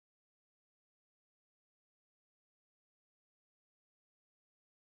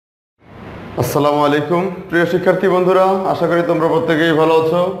আসসালামু আলাইকুম প্রিয় শিক্ষার্থী বন্ধুরা, আশা করি তোমরা প্রত্যেকেই ভালো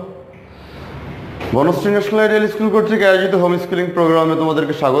আছো। বনশ্রী ন্যাশনাল আইডিয়াল স্কুল কর্তৃক আয়োজিত হোম স্কুলিং প্রোগ্রামে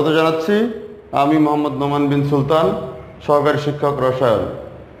তোমাদেরকে স্বাগত জানাচ্ছি। আমি মোহাম্মদ নোমান বিন সুলতান, সহকারী শিক্ষক রসায়ন।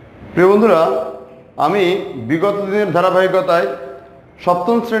 প্রিয় বন্ধুরা, আমি বিগত দিনের ধারাবাহিকতায়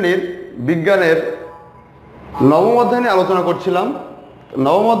সপ্তম শ্রেণীর বিজ্ঞানের নবম অধ্যায় নিয়ে আলোচনা করছিলাম।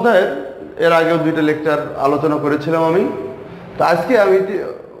 নবম অধ্যায়ের এর আগেও দুইটা লেকচার আলোচনা করেছিলাম আমি। তো আজকে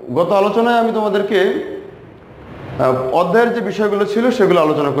গত আলোচনায় আমি তোমাদেরকে অধ্যায়ের যে বিষয়গুলো ছিল সেগুলো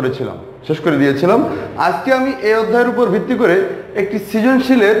আলোচনা করেছিলাম, শেষ করে দিয়েছিলাম। আজকে আমি এই অধ্যায়ের উপর ভিত্তি করে একটি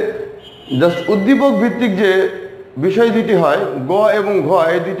সৃজনশীলের জাস্ট উদ্দীপক ভিত্তিক যে বিষয় দুটি হয়, গ এবং ঘ,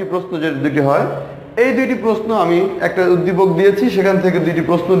 এই দুইটি প্রশ্ন যে দুটি হয়, এই দুইটি প্রশ্ন আমি একটা উদ্দীপক দিয়েছি, সেখান থেকে দুইটি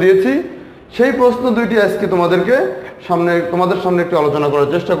প্রশ্ন দিয়েছি। সেই প্রশ্ন দুইটি আজকে তোমাদের সামনে একটু আলোচনা করার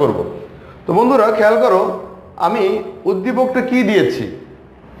চেষ্টা করব। তো বন্ধুরা খেয়াল করো, আমি উদ্দীপকটা কি দিয়েছি।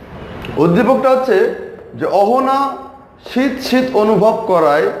 উদ্দীপকটা হচ্ছে যে অহনা শীত শীত অনুভব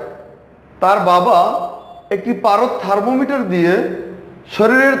করায় তার বাবা একটি পারদ থার্মোমিটার দিয়ে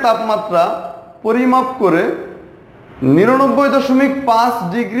শরীরের তাপমাত্রা পরিমাপ করে 99.5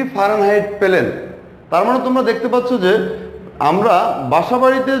 ডিগ্রি ফারেনহাইট পেলেন। তার মানে তোমরা দেখতে পাচ্ছ যে আমরা বাসা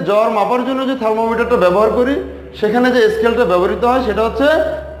বাড়িতে জ্বর মাপার জন্য যে থার্মোমিটারটা ব্যবহার করি, সেখানে যে স্কেলটা ব্যবহৃত হয় সেটা হচ্ছে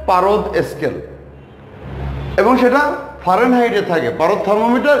পারদ স্কেল, এবং সেটা ফারেনহাইটে থাকে। পারদ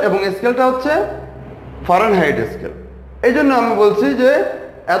থার্মোমিটার এবং স্কেলটা হচ্ছে ফারেনহাইট স্কেল। এই জন্য আমি বলছি যে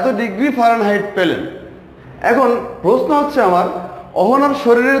এত ডিগ্রি ফারেনহাইট পেলেন। এখন প্রশ্ন হচ্ছে আমার, অহনার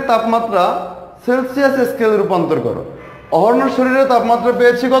শরীরের তাপমাত্রা সেলসিয়াস স্কেলে রূপান্তর করো। অহনার শরীরের তাপমাত্রা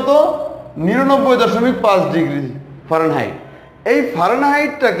পেয়েছি কত? 99.5 ডিগ্রি ফারেনহাইট। এই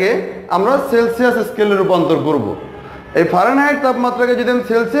ফারেনহাইটটাকে আমরা সেলসিয়াস স্কেলে রূপান্তর করব। এই ফারেনহাইট তাপমাত্রাকে যদি আমি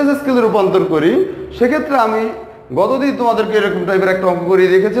সেলসিয়াস স্কেলে রূপান্তর করি, সেক্ষেত্রে আমি গতদিন তোমাদেরকে এরকম টাইপের একটা অঙ্ক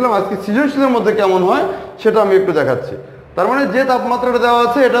করিয়ে দেখেছিলাম। আজকে সৃজনশীলের মধ্যে কেমন হয় সেটা আমি একটু দেখাচ্ছি। তার মানে যে তাপমাত্রাটা দেওয়া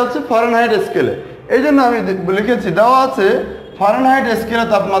আছে এটা হচ্ছে ফারেনহাইট স্কেলে। এই জন্য আমি লিখেছি, দেওয়া আছে ফারেনহাইট স্কেলের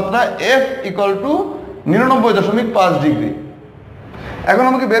তাপমাত্রা F = 99.5 ডিগ্রি। এখন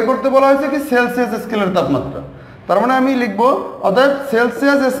আমাকে বের করতে বলা হয়েছে কি সেলসিয়াস স্কেলের তাপমাত্রা। তার মানে আমি লিখবো অর্থাৎ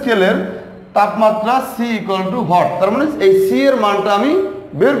সেলসিয়াস স্কেলের তাপমাত্রা C = হট। তার মানে এই C এর মানটা আমি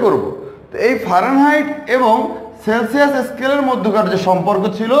বের করব। তো এই ফারেনহাইট এবং সেলসিয়াস স্কেলের মধ্যকার যে সম্পর্ক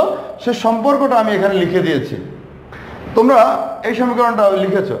ছিল, সে সম্পর্কটা আমি এখানে লিখে দিয়েছি। তোমরা এই সমীকরণটা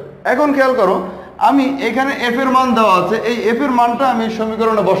লিখেছো। এখন খেয়াল করো, আমি এখানে F এর মান দেওয়া আছে, এই F এর মানটা আমি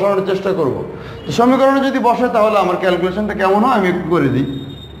সমীকরণে বসানোর চেষ্টা করব। তো সমীকরণে যদি বসে তাহলে আমার ক্যালকুলেশনটা কেমন হয় আমি একটু করে দিই।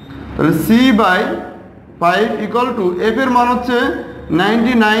 তাহলে C/5 = F এর মান হচ্ছে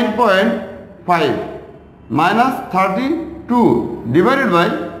 99.5 -32 /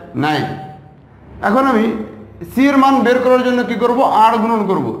 9। এখন আমি C এর মান বের করার জন্য কি করব? 8 গুণন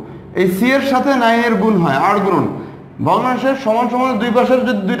করব। এই C এর সাথে 9 এর গুণ হয়, 8 গুণন। ভগ্নাংশের সমান সমান দুই পাশের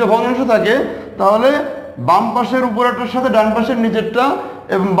যদি দুইটা ভগ্নাংশ থাকে, তাহলে বাম পাশের উপরেরটার সাথে ডান পাশের নিচেরটা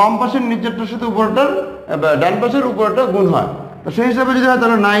এবং বাম পাশের নিচেরটার সাথে উপরেরটার ডান পাশের উপরেরটা গুণ হয়। তো সেই হিসাবে যদি হয়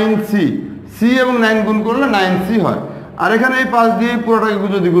তাহলে 9C, C এবং 9 গুণ করলে 9C হয়। আর এখানে এই 5 দিয়ে পুরোটাকে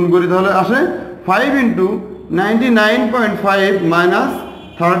যদি গুণ করি তাহলে আসে 5 × 99.5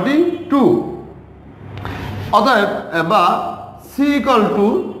 -32। অতএব বা C =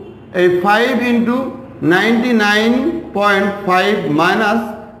 এই 5 × 99.5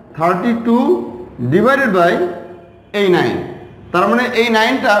 -32 / এই 9। তার মানে এই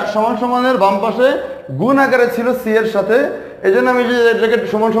 9টা সমান সমানের বাম পাশে গুণ আকারে ছিল C এর সাথে। এই জন্য আমি যদি এটাকে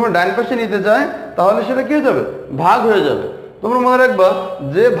সমান সমান ডান পাশে নিতে চাই তাহলে সেটা কি হয়ে যাবে? ভাগ হয়ে যাবে। তোমরা মনে রাখবা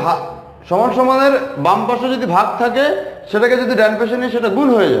যে সমান সমানের বাম পাশে যদি ভাগ থাকে, সেটাকে যদি ডান পাশে নিয়ে সেটা গুণ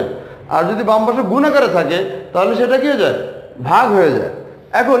হয়ে যায়। আর যদি বাম পাশে গুণ আকারে থাকে তাহলে সেটা কি হয়ে যায়? ভাগ হয়ে যায়।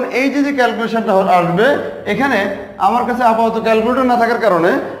 এখন এই যে ক্যালকুলেশনটা আসবে, এখানে আমার কাছে আপাতত ক্যালকুলেটর না থাকার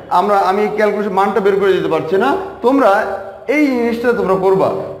কারণে আমি ক্যালকুলেশন মানটা বের করে দিতে পারছি না। তোমরা এই জিনিসটা তোমরা করবা।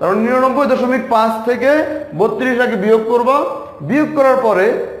 কারণ 99.5 থেকে 32 আগে বিয়োগ করবা। বিয়োগ করার পরে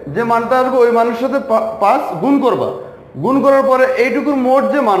যে মানটা আসবে ওই মানের সাথে 5 গুণ করবা। গুণ করার পরে এইটুকুর মোট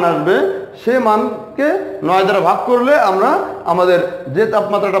যে মান আসবে, সেই মানকে 9 দ্বারা ভাগ করলে আমরা আমাদের যে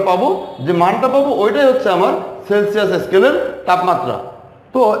তাপমাত্রাটা পাবো, যে মানটা পাবো, ওইটাই হচ্ছে আমার সেলসিয়াস স্কেলের তাপমাত্রা।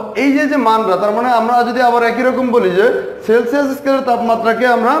 তো এই যে মানটা, তার মানে আমরা যদি আবার একই রকম বলি যে সেলসিয়াস স্কেলের তাপমাত্রাকে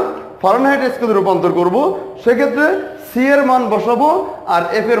আমরা ফারেনহাইট স্কেলে রূপান্তর করব, সেক্ষেত্রে C এর মান বসাবো আর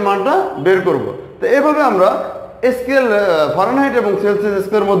F এর মানটা বের করব। তো এভাবে আমরা স্কেল ফারেনহাইট এবং সেলসিয়াস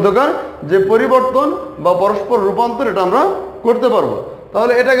স্কেলের মধ্যকার যে পরিবর্তন বা পরস্পর রূপান্তর, এটা আমরা করতে পারবো।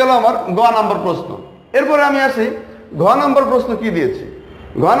 তাহলে এটা গেল আমার গ নাম্বার প্রশ্ন। এরপরে আমি আসি ঘ নাম্বার প্রশ্ন কি দিয়েছি।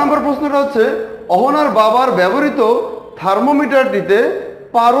 ঘ নাম্বার প্রশ্নটা হচ্ছে, অহনার বাবার ব্যবহৃত থার্মোমিটারটিতে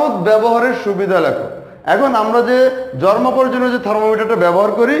পারদ ব্যবহারের সুবিধা লেখো। এখন আমরা যে জ্বর মাপার জন্য যে থার্মোমিটারটা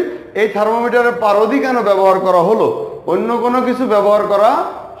ব্যবহার করি, এই থার্মোমিটারের পারদই কেন ব্যবহার করা হলো, অন্য কোনো কিছু ব্যবহার করা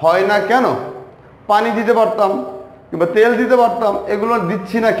হয় না কেন? পানি দিতে পারতাম কিংবা তেল দিতে পারতাম, এগুলো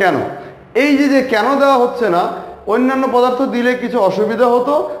দিচ্ছি না কেন? এই যে কেন দেওয়া হচ্ছে না, অন্যান্য পদার্থ দিলে কিছু অসুবিধা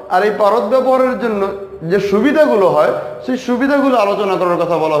হতো, আর এই পারদ ব্যবহারের জন্য যে সুবিধাগুলো হয় সেই সুবিধাগুলো আলোচনা করার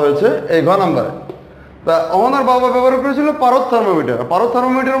কথা বলা হয়েছে এই ঘ নাম্বারে। তা আমার বাবা ব্যবহার করেছিল পারদ থার্মোমিটার। পারদ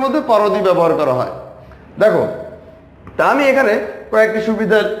থার্মোমিটারের মধ্যে পারদই ব্যবহার করা হয়। দেখো, তা আমি এখানে কয়েকটি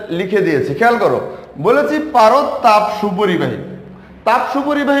সুবিধা লিখে দিয়েছি, খেয়াল করো। বলেছি পারদ তাপ সুপরিবাহী। তাপ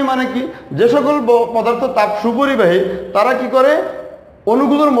সুপরিবাহী মানে কি? যে সকল পদার্থ তাপ সুপরিবাহী তারা কি করে,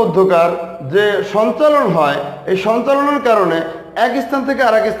 অণুগুলোর মধ্যকার যে সঞ্চালন হয়, এই সঞ্চালনের কারণে এক স্থান থেকে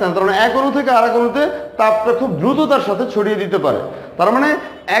আরেক স্থান, তার মানে এক অণু থেকে আরেক অণুতে তাপটা খুব দ্রুততার সাথে ছড়িয়ে দিতে পারে। তার মানে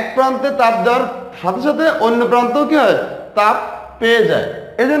এক প্রান্তে তাপ দেওয়ার সাথে সাথে অন্য প্রান্তেও কি হয়, তাপ পেয়ে যায়।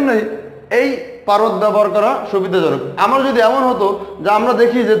 এজন্যই এই পারদ ব্যবহার করা সুবিধাজনক। আমার যদি এমন হতো যে আমরা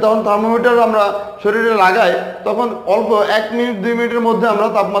দেখি যে তখন থার্মোমিটার আমরা শরীরে লাগাই, তখন অল্প 1 মিনিট 2 মিনিটের মধ্যে আমরা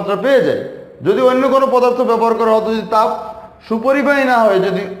তাপমাত্রা পেয়ে যাই। যদি অন্য কোনো পদার্থ ব্যবহার করা হতো, যদি তাপ সুপরিবাহী না হয়,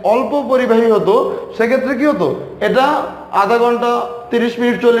 যদি অল্প পরিবাহী হতো, সেক্ষেত্রে কি হতো, এটা আধা ঘন্টা 30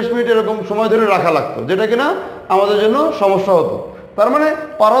 মিনিট 40 মিনিট এরকম সময় ধরে রাখা লাগতো, যেটা কিনা আমাদের জন্য সমস্যা হতো। তার মানে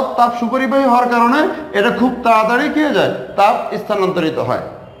পারদ তাপ সুপরিবাহী হওয়ার কারণে এটা খুব তাড়াতাড়ি কি হয়ে যায়, তাপ স্থানান্তরিত হয়।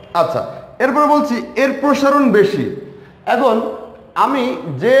 আচ্ছা, এরপরে বলছি এর প্রসারণ বেশি। এখন আমি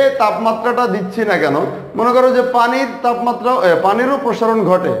যে তাপমাত্রাটা দিচ্ছি না কেন, মনে করো যে পানির তাপমাত্রা, পানিরও প্রসারণ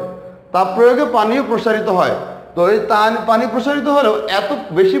ঘটে, তাপ প্রয়োগে পানিও প্রসারিত হয়। তো এই পানি প্রসারিত হলেও এত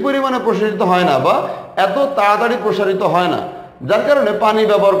বেশি পরিমাণে প্রসারিত হয় না, বা এত তাড়াতাড়ি প্রসারিত হয় না, যার কারণে পানি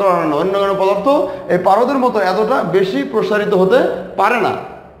ব্যবহার করা হয় না। অন্য কোনো পদার্থ এই পারদের মতো এতটা বেশি প্রসারিত হতে পারে না,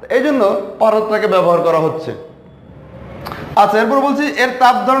 এই জন্য পারদটাকে ব্যবহার করা হচ্ছে। আচ্ছা, এরপর বলছি এর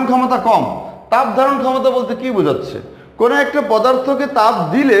তাপ ধারণ ক্ষমতা কম। তাপ ধারণ ক্ষমতা বলতে কি বোঝাচ্ছে? কোনো একটা পদার্থকে তাপ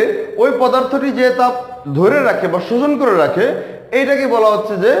দিলে ওই পদার্থটি যে তাপ ধরে রাখে বা শোষণ করে রাখে, এইটাকে বলা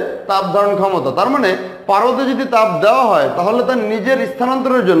হচ্ছে যে তাপ ধারণ ক্ষমতা। তার মানে পারদে যদি তাপ দেওয়া হয়, তাহলে তার নিজের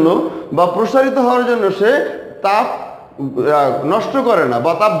স্থানান্তরের জন্য বা প্রসারিত হওয়ার জন্য সে তাপ নষ্ট করে না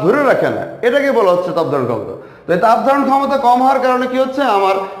বা তাপ ধরে রাখে না, এটাকে বলা হচ্ছে তাপ ধারণ ক্ষমতা। তো এই তাপ ধারণ ক্ষমতা কম হওয়ার কারণে কি হচ্ছে,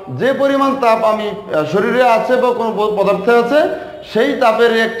 আমার যে পরিমাণ তাপ আমি শরীরে আছে বা কোনো পদার্থে আছে, সেই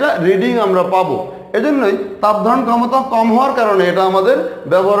তাপের একটা রিডিং আমরা পাবো। এজন্যই তাপ ধারণ ক্ষমতা কম হওয়ার কারণে এটা আমাদের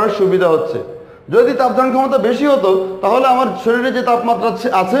ব্যবহারের সুবিধা হচ্ছে। যদি তাপ ধারণ ক্ষমতা বেশি হতো, তাহলে আমার শরীরে যে তাপমাত্রা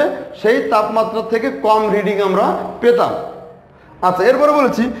আছে সেই তাপমাত্রা থেকে কম রিডিং আমরা পেতাম। আচ্ছা, এরপরে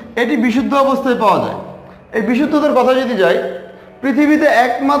বলেছি এটি বিশুদ্ধ অবস্থায় পাওয়া যায়। এই বিশুদ্ধতার কথা যদি যাই, পৃথিবীতে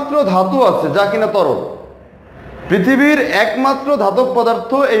একমাত্র ধাতু আছে যা কিনা তরল। পৃথিবীর একমাত্র ধাতব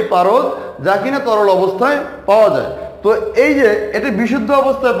পদার্থ এই পারদ, যা কিনা তরল অবস্থায় পাওয়া যায়। তো এই যে এটি বিশুদ্ধ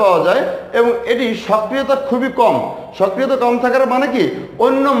অবস্থায় পাওয়া যায় এবং এটি সক্রিয়তা খুবই কম। সক্রিয়তা কম থাকার মানে কি,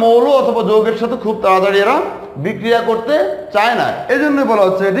 অন্য মৌল অথবা যৌগের সাথে খুব তাড়াতাড়ি এরা বিক্রিয়া করতে চায় না, এই জন্যই বলা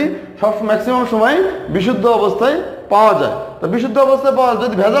হচ্ছে এটি সব ম্যাক্সিমাম সময় বিশুদ্ধ অবস্থায় পাওয়া যায়। তো বিশুদ্ধ অবস্থায় পাওয়া,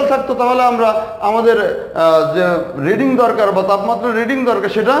 যদি ভেজাল থাকতো তাহলে আমরা আমাদের যে রিডিং দরকার বা তাপমাত্রা রিডিং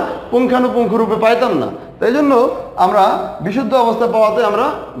দরকার, সেটা পুঙ্খানুপুঙ্খ রূপে পাইতাম না। তাই জন্য আমরা বিশুদ্ধ অবস্থায় পাওয়াতে আমরা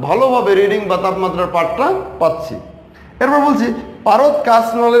ভালোভাবে রিডিং বা তাপমাত্রার পাঠটা পাচ্ছি। এরপর বলছি পারদ কাঁচ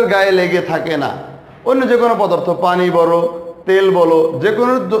নলের গায়ে লেগে থাকে না। অন্য যে কোনো পদার্থ, পানি বলো, তেল বলো, যে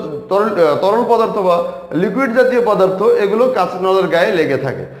কোনো তরল পদার্থ বা লিকুইড জাতীয় পদার্থ, এগুলো কাঁচ নলের গায়ে লেগে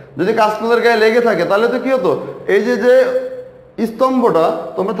থাকে। যদি কাঁচ নলের গায়ে লেগে থাকে তাহলে তো কি হতো, এই যে স্তম্ভটা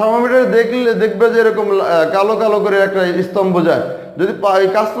তোমরা থার্মোমিটারে দেখবে যে এরকম কালো কালো করে একটা স্তম্ভ যায়। যদি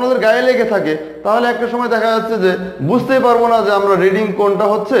কাঁচ নলের গায়ে লেগে থাকে তাহলে একটা সময় দেখা যাচ্ছে যে বুঝতেই পারবো না যে আমরা রিডিং কোনটা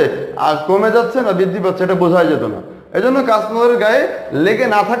হচ্ছে, আর কমে যাচ্ছে না বৃদ্ধি পাচ্ছে, এটা বোঝাই যেত না। এই জন্য কাঁচ নলের গায়ে লেগে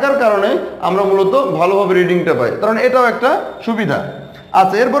না থাকার কারণে আমরা মূলত ভালোভাবে রিডিংটা পাই, কারণ এটাও একটা সুবিধা।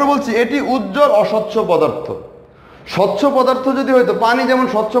 আচ্ছা, এরপরে বলছি এটি উজ্জ্বল অস্বচ্ছ পদার্থ। স্বচ্ছ পদার্থ যদি হয়তো, পানি যেমন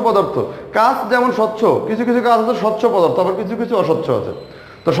স্বচ্ছ পদার্থ, কাঁচ যেমন স্বচ্ছ, কিছু কিছু কাঁচ আছে স্বচ্ছ পদার্থ, আবার কিছু কিছু অস্বচ্ছ আছে।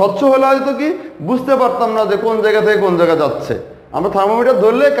 তো স্বচ্ছ হলে হয়তো কি বুঝতে পারতাম না যে কোন জায়গা থেকে কোন জায়গা যাচ্ছে। আমরা থার্মোমিটার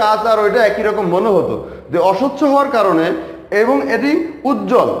ধরলে কাঁচ আর ওইটা একই রকম মনে হতো। যে অস্বচ্ছ হওয়ার কারণে এবং এটি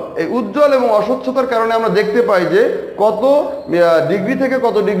উজ্জ্বল, এই উজ্জ্বল এবং অস্বচ্ছতার কারণে আমরা দেখতে পাই যে কত ডিগ্রি থেকে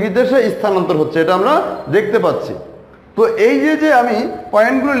কত ডিগ্রিতে সে স্থানান্তর হচ্ছে, এটা আমরা দেখতে পাচ্ছি। তো এই যে আমি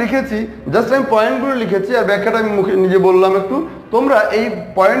পয়েন্টগুলো লিখেছি, জাস্ট আমি পয়েন্টগুলো লিখেছি, আর ব্যাখ্যাটা আমি মুখে নিজে বললাম একটু। তোমরা এই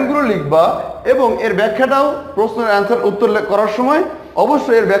পয়েন্টগুলো লিখবা এবং এর ব্যাখ্যাটাও প্রশ্নের অ্যান্সার উত্তর করার সময়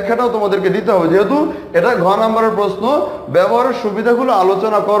অবশ্যই এর ব্যাখ্যাটাও তোমাদেরকে দিতে হবে, যেহেতু এটা ঘ নাম্বারের প্রশ্ন। ব্যবহারের সুবিধাগুলো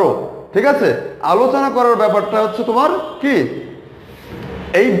আলোচনা করো, ঠিক আছে? আলোচনা করার ব্যাপারটা হচ্ছে তোমার কি,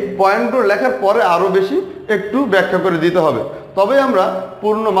 এই পয়েন্টগুলো লেখার পরে আরো বেশি একটু ব্যাখ্যা করে দিতে হবে। তবেই আমরা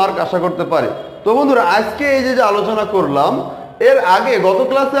পূর্ণ মার্ক আশা করতে পারি। তো বন্ধুরা, আজকে এই যে আলোচনা করলাম, এর আগে গত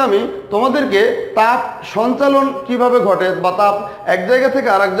ক্লাসে আমি তোমাদেরকে তাপ সঞ্চালন কিভাবে ঘটে বা তাপ এক জায়গা থেকে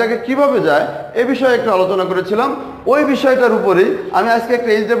আর এক জায়গায় কীভাবে যায় এ বিষয়ে একটু আলোচনা করেছিলাম। ওই বিষয়টার উপরেই আমি আজকে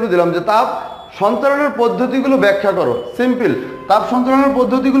একটা এইচডাব্লিউ দিলাম যে তাপ সঞ্চালনের পদ্ধতিগুলো ব্যাখ্যা করো। সিম্পল, তাপ সঞ্চালনের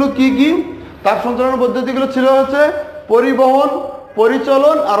পদ্ধতিগুলো কি কি? তাপ সঞ্চালনের পদ্ধতিগুলো ছিল হচ্ছে পরিবহন,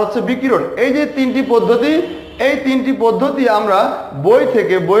 পরিচলন আর হচ্ছে বিকিরণ। এই যে তিনটি পদ্ধতি, এই তিনটি পদ্ধতি আমরা বই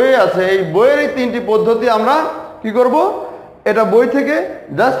থেকে, বইয়ে আছে এই বইয়ের এই তিনটি পদ্ধতি আমরা কি করব, এটা বই থেকে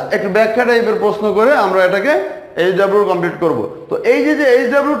জাস্ট একটু ব্যাখ্যা টাইপের প্রশ্ন করে আমরা এটাকে এইচডাব্লিউ কমপ্লিট করব। তো এই যে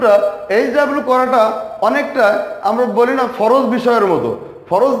এইচডাব্লিউ করাটা অনেকটা আমরা বলি না ফরজ বিষয়ের মতো।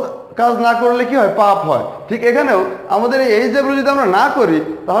 ফরজ কাজ না করলে কি হয়, পাপ হয়। ঠিক এখানেও আমাদের এই এইচডাব্লিউ যদি আমরা না করি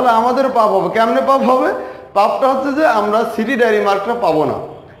তাহলে আমাদের পাপ হবে। কেমনে পাপ হবে? পাপটা হচ্ছে যে আমরা সিটি ডায়েরি মার্কটা পাবো না।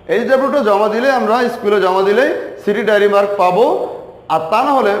 এইচডাব্লিউটা জমা দিলে, আমরা স্কুলে জমা দিলেই সিটি ডায়েরি মার্ক পাবো, আর তা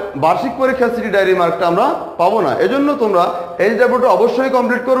না হলে বার্ষিক পরীক্ষা সিটি ডায়েরি মার্কটা আমরা পাবো না। এজন্য তোমরা এইচডাব্লিউটা অবশ্যই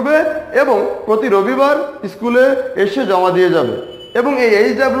কমপ্লিট করবে এবং প্রতি রবিবার স্কুলে এসে জমা দিয়ে যাবে। এবং এই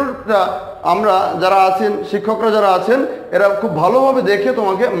এইচডাব্লিউটা আমরা যারা আছেন, শিক্ষকরা যারা আছেন, এরা খুব ভালোভাবে দেখে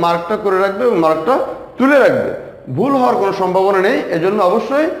তোমাকে মার্কটা করে রাখবে এবং মার্কটা তুলে রাখবে। ভুল হওয়ার কোনো সম্ভাবনা নেই। এজন্য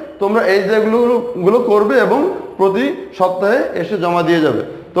অবশ্যই তোমরা এইচডাব্লিউগুলো করবে এবং প্রতি সপ্তাহে এসে জমা দিয়ে যাবে।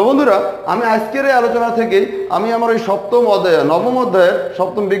 তো বন্ধুরা, আমি আজকের এই আলোচনা থেকেই আমি আমার এই নবম অধ্যায়ের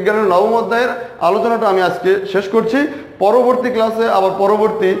সপ্তম বিজ্ঞানের নবম অধ্যায়ের আলোচনাটা আমি আজকে শেষ করছি। পরবর্তী ক্লাসে আবার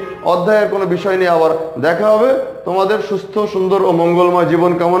পরবর্তী অধ্যায়ের কোনো বিষয় নিয়ে আবার দেখা হবে। তোমাদের সুস্থ, সুন্দর ও মঙ্গলময়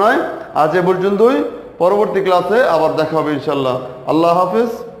জীবন কামনায় আজ এ পর্যন্তই। পরবর্তী ক্লাসে আবার দেখা হবে ইনশাল্লাহ। আল্লাহ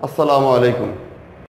হাফেজ, আসসালামু আলাইকুম।